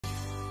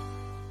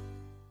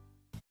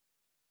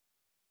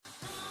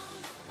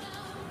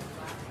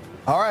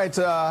All right,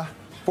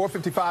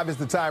 4:55 is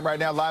the time right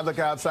now. Live look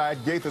outside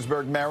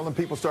Gaithersburg, Maryland.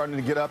 People starting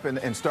to get up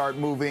and start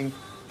moving.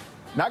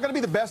 Not going to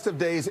be the best of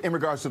days in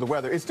regards to the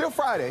weather. It's still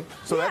Friday,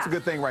 so that's a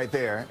good thing right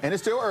there. And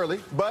it's still early,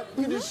 but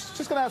you're just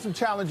going to have some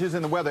challenges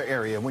in the weather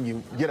area when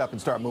you get up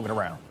and start moving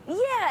around.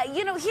 Yeah,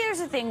 you know, here's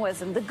the thing,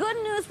 Wisdom. The good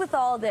news with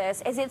all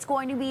this is it's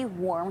going to be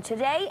warm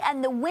today,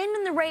 and the wind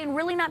and the rain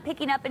really not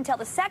picking up until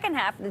the second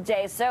half of the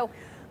day. So,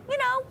 you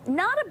know,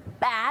 not a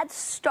bad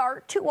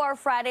start to our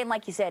Friday. And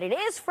like you said, it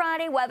is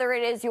Friday, whether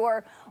it is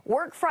your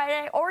work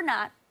Friday or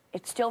not.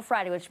 It's still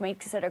Friday, which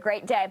makes it a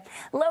great day.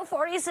 Low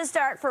 40s to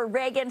start for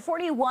Reagan,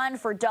 41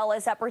 for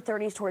Dulles, upper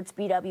 30s towards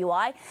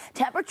BWI.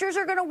 Temperatures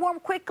are going to warm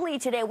quickly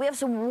today. We have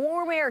some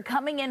warm air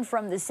coming in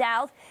from the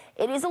south.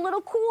 It is a little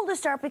cool to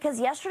start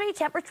because yesterday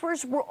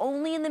temperatures were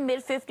only in the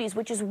mid-50s,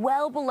 which is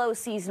well below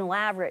seasonal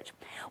average.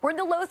 We're in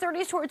the low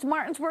 30s towards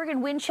Martinsburg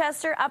and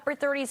Winchester, upper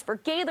 30s for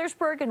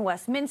Gaithersburg and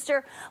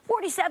Westminster,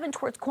 47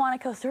 towards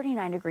Quantico,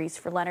 39 degrees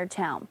for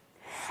Leonardtown.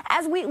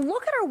 As we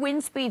look at our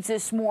wind speeds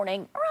this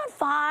morning, around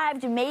 5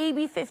 to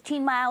maybe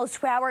 15 miles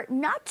per hour,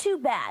 not too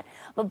bad.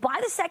 But by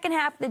the second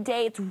half of the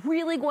day, it's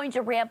really going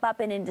to ramp up,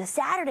 and into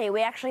Saturday,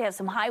 we actually have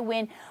some high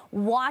wind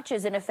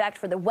watches in effect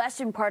for the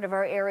western part of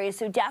our area,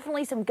 so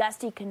definitely some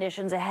gusty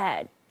conditions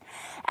ahead.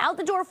 Out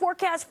the door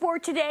forecast for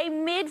today,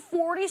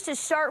 mid-40s to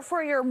start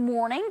for your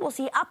morning. We'll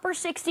see upper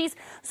 60s,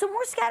 some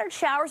more scattered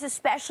showers,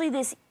 especially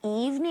this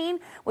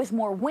evening, with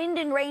more wind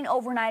and rain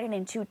overnight and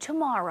into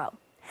tomorrow.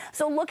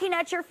 So looking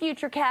at your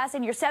futurecast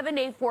and your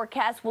 7-day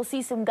forecast, we'll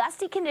see some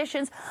gusty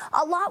conditions,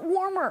 a lot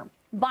warmer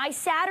by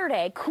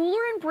Saturday. Cooler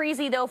and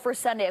breezy, though, for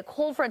Sunday. A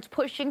cold front's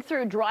pushing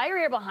through, drier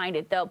air behind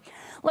it, though.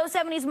 Low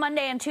 70s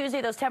Monday and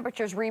Tuesday. Those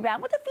temperatures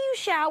rebound with a few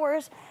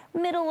showers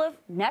middle of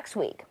next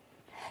week.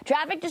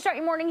 Traffic to start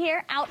your morning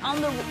here out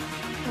on the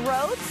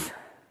roads.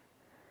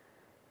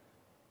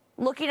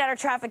 Looking at our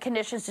traffic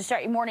conditions to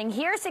start your morning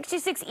here,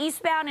 66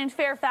 eastbound in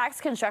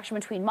Fairfax, construction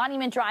between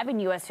Monument Drive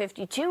and US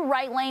 52.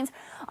 Right lanes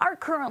are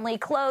currently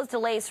closed.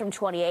 Delays from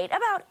 28,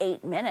 about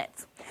 8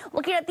 minutes.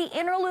 Looking at the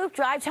inner loop,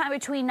 drive time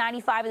between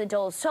 95 and the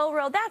Dulles Toll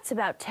Road, that's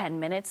about 10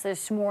 minutes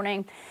this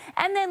morning.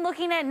 And then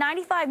looking at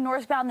 95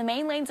 northbound, the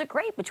main lanes are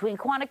great between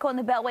Quantico and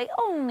the Beltway,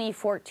 only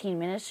 14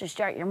 minutes to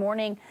start your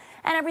morning.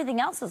 And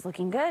everything else is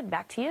looking good.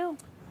 Back to you.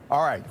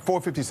 All right,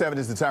 4:57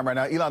 is the time right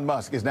now. Elon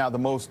Musk is now the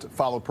most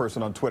followed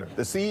person on Twitter.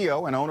 The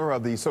CEO and owner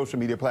of the social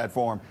media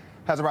platform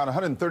has around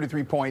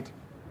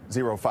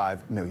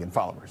 133.05 million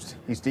followers.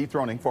 He's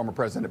dethroning former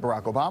President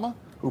Barack Obama,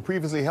 who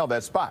previously held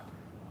that spot.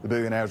 The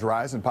billionaire's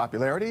rise in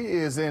popularity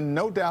is in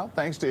no doubt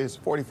thanks to his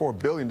 $44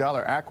 billion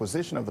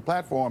acquisition of the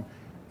platform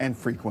and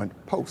frequent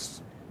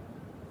posts.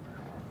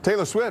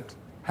 Taylor Swift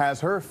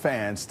has her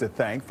fans to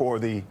thank for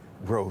the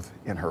growth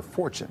in her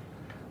fortune.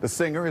 The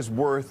singer is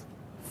worth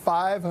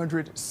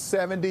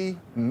 $570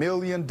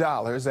 million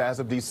as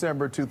of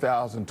December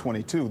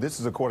 2022. This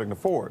is according to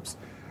Forbes.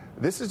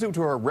 This is due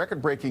to her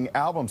record-breaking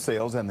album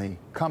sales and the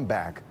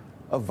comeback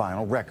of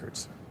vinyl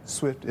records.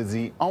 Swift is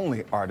the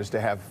only artist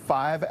to have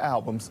 5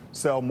 albums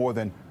sell more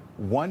than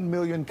 1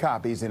 million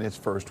copies in its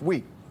first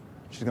week.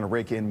 She's going to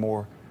rake in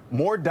more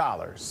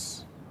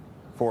dollars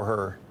for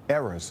her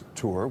Eras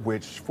tour,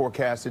 which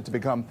forecasted to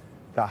become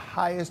the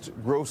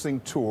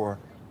highest-grossing tour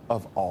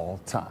of all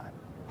time.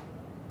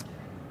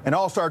 An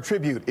all-star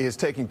tribute is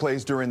taking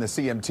place during the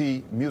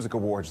CMT Music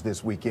Awards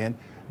this weekend.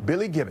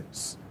 Billy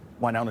Gibbons,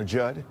 Wynonna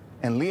Judd,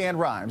 and LeAnn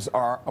Rimes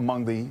are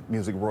among the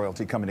music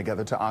royalty coming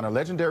together to honor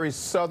legendary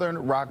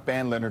Southern rock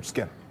band Lynyrd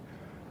Skynyrd.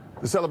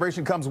 The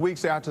celebration comes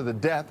weeks after the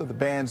death of the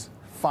band's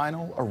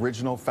final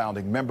original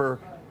founding member,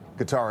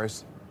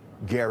 guitarist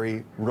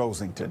Gary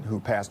Rosington,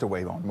 who passed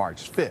away on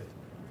March 5th.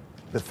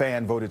 The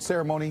fan-voted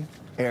ceremony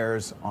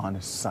airs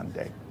on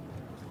Sunday.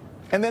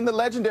 And then the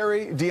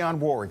legendary Dionne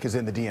Warwick is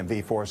in the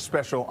DMV for a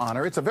special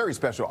honor. It's a very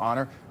special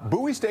honor.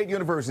 Bowie State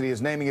University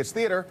is naming its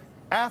theater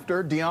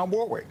after Dionne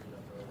Warwick.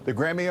 The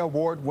Grammy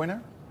Award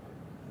winner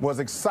was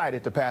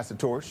excited to pass the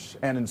torch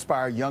and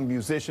inspire young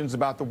musicians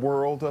about the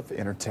world of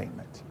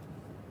entertainment.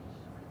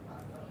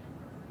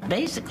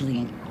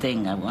 Basically,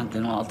 I want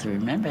them all to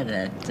remember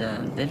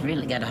that they've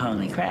really got a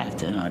holy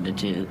craft in order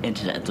to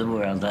enter the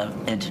world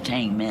of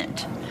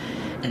entertainment,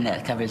 and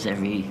that covers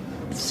every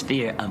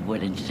sphere of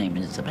what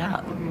entertainment is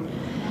about.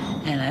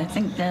 And I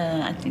think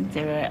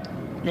they're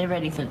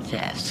ready for the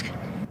task.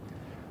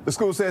 The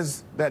school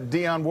says that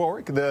Dionne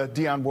Warwick, the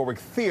Dionne Warwick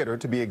Theater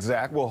to be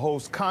exact, will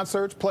host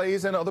concerts,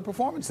 plays, and other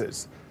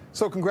performances.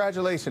 So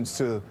congratulations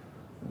to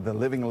the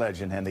living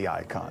legend and the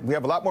icon. We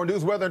have a lot more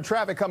news, weather, and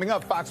traffic coming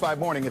up. Fox 5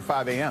 Morning at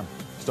 5 a.m.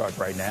 starts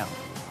right now.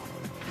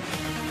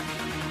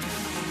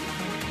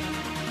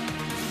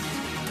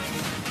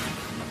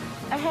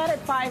 Ahead at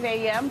 5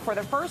 a.m., for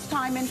the first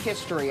time in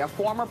history, a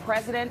former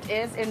president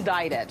is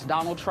indicted.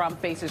 Donald Trump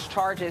faces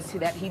charges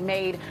that he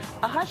made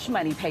a hush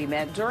money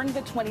payment during the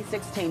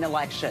 2016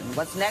 election.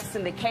 What's next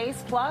in the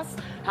case, plus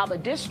how the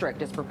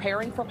district is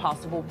preparing for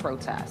possible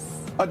protests.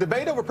 A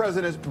debate over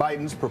President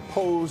Biden's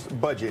proposed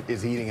budget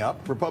is heating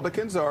up.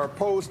 Republicans are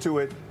opposed to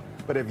it,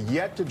 but have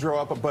yet to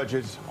draw up a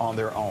budget on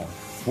their own.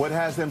 What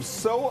has them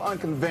so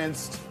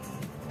unconvinced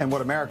and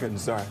what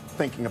Americans are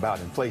thinking about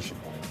inflation.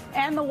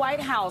 And the White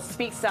House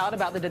speaks out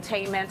about the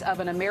detainment of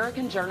an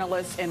American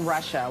journalist in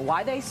Russia.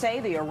 Why they say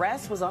the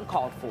arrest was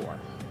uncalled for.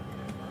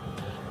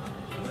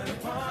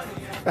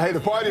 Hey,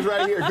 the party's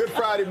right here. Good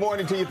Friday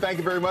morning to you. Thank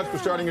you very much for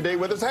starting your day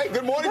with us. Hey,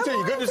 good morning to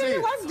you. Good to see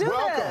you. Let's do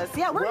this.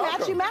 Yeah, we're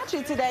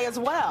matchy today as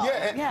well.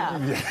 Yeah.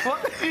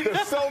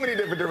 There's so many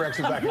different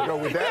directions I can go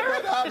with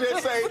that, but I'll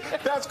just say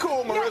that's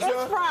cool,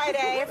 Marissa.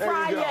 Yeah, it's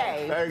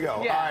Friday. There you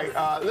go. Yeah.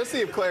 All right, let's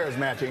see if Claire is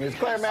matching. Is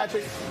Claire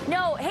matching?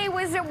 No, hey,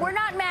 Wisdom, we're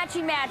not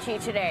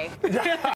matchy-matchy today.